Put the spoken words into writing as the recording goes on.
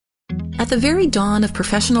At the very dawn of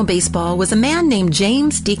professional baseball was a man named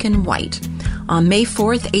James Deacon White. On May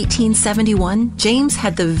 4th, 1871, James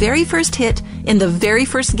had the very first hit in the very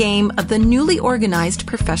first game of the newly organized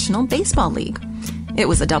Professional Baseball League. It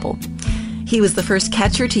was a double. He was the first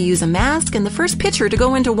catcher to use a mask and the first pitcher to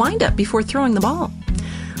go into windup before throwing the ball.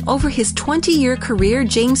 Over his 20-year career,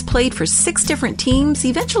 James played for 6 different teams,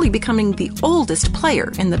 eventually becoming the oldest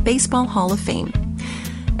player in the Baseball Hall of Fame.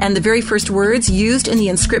 And the very first words used in the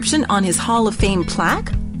inscription on his Hall of Fame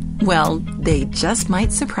plaque? Well, they just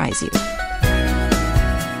might surprise you.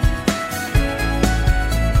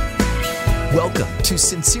 Welcome to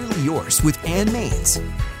Sincerely Yours with Ann Maines,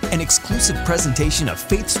 an exclusive presentation of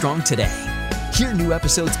Faith Strong Today. Hear new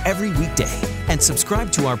episodes every weekday and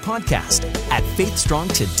subscribe to our podcast at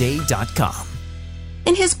faithstrongtoday.com.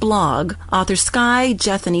 In his blog, author Sky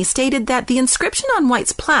Jethany stated that the inscription on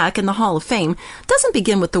White's plaque in the Hall of Fame doesn't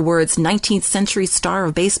begin with the words 19th century star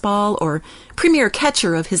of baseball or premier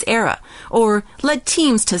catcher of his era or led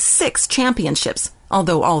teams to 6 championships,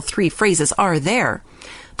 although all 3 phrases are there.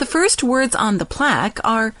 The first words on the plaque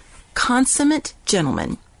are consummate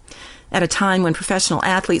gentleman. At a time when professional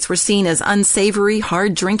athletes were seen as unsavory,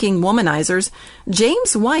 hard-drinking womanizers,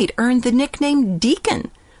 James White earned the nickname Deacon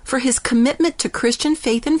for his commitment to Christian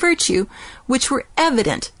faith and virtue, which were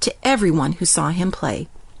evident to everyone who saw him play.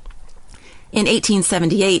 In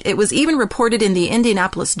 1878, it was even reported in the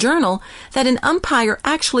Indianapolis Journal that an umpire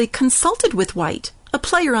actually consulted with White, a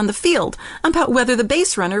player on the field, about whether the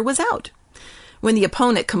base runner was out. When the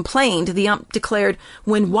opponent complained, the ump declared,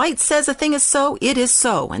 "When White says a thing is so, it is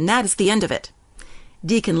so, and that is the end of it."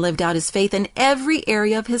 Deacon lived out his faith in every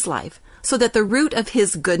area of his life, so that the root of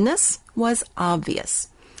his goodness was obvious,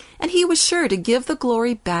 and he was sure to give the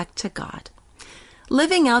glory back to God.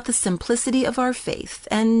 Living out the simplicity of our faith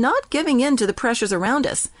and not giving in to the pressures around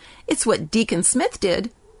us, it's what Deacon Smith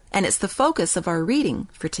did, and it's the focus of our reading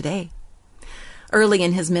for today. Early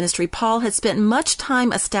in his ministry, Paul had spent much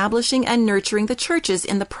time establishing and nurturing the churches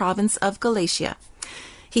in the province of Galatia.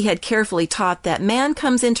 He had carefully taught that man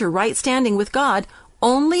comes into right standing with God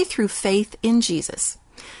only through faith in Jesus.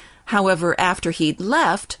 However, after he'd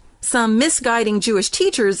left, some misguiding Jewish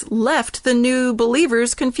teachers left the new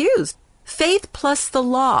believers confused. Faith plus the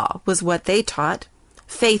law was what they taught.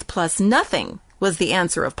 Faith plus nothing was the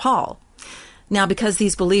answer of Paul. Now, because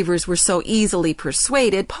these believers were so easily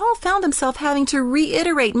persuaded, Paul found himself having to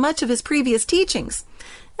reiterate much of his previous teachings.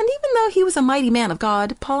 And even though he was a mighty man of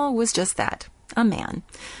God, Paul was just that, a man.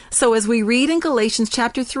 So as we read in Galatians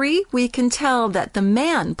chapter 3, we can tell that the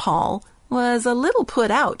man, Paul, was a little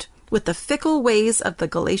put out with the fickle ways of the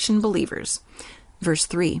Galatian believers. Verse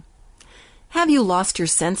 3, "Have you lost your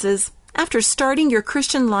senses? After starting your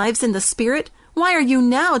Christian lives in the Spirit, why are you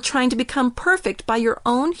now trying to become perfect by your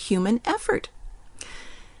own human effort?"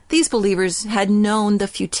 These believers had known the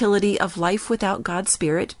futility of life without God's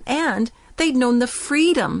Spirit, and they'd known the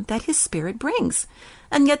freedom that His Spirit brings,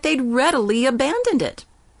 and yet they'd readily abandoned it.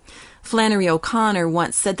 Flannery O'Connor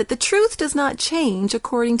once said that the truth does not change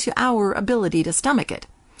according to our ability to stomach it.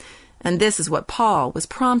 And this is what Paul was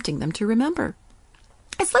prompting them to remember.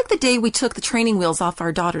 It's like the day we took the training wheels off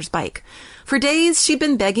our daughter's bike. For days, she'd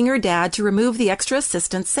been begging her dad to remove the extra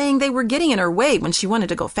assistants, saying they were getting in her way when she wanted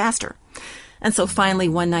to go faster. And so finally,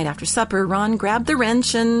 one night after supper, Ron grabbed the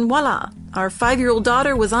wrench and voila, our 5-year-old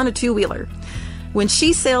daughter was on a 2-wheeler. When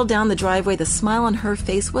she sailed down the driveway, the smile on her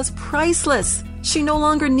face was priceless. She no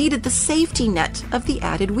longer needed the safety net of the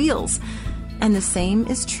added wheels. And the same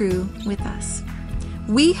is true with us.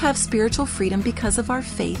 We have spiritual freedom because of our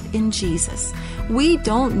faith in Jesus. We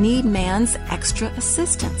don't need man's extra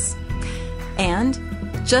assistance. And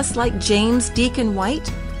just like James Deacon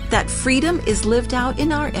White, that freedom is lived out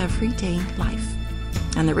in our everyday life.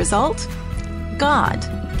 And the result? God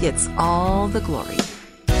gets all the glory.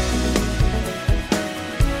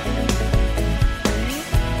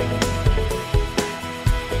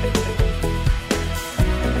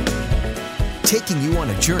 Taking you on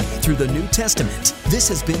a journey through the New Testament, this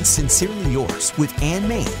has been Sincerely Yours with Ann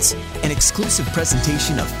Maines, an exclusive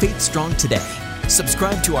presentation of Faith Strong Today.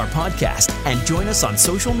 Subscribe to our podcast and join us on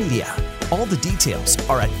social media. All the details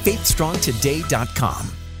are at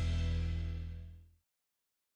faithstrongtoday.com.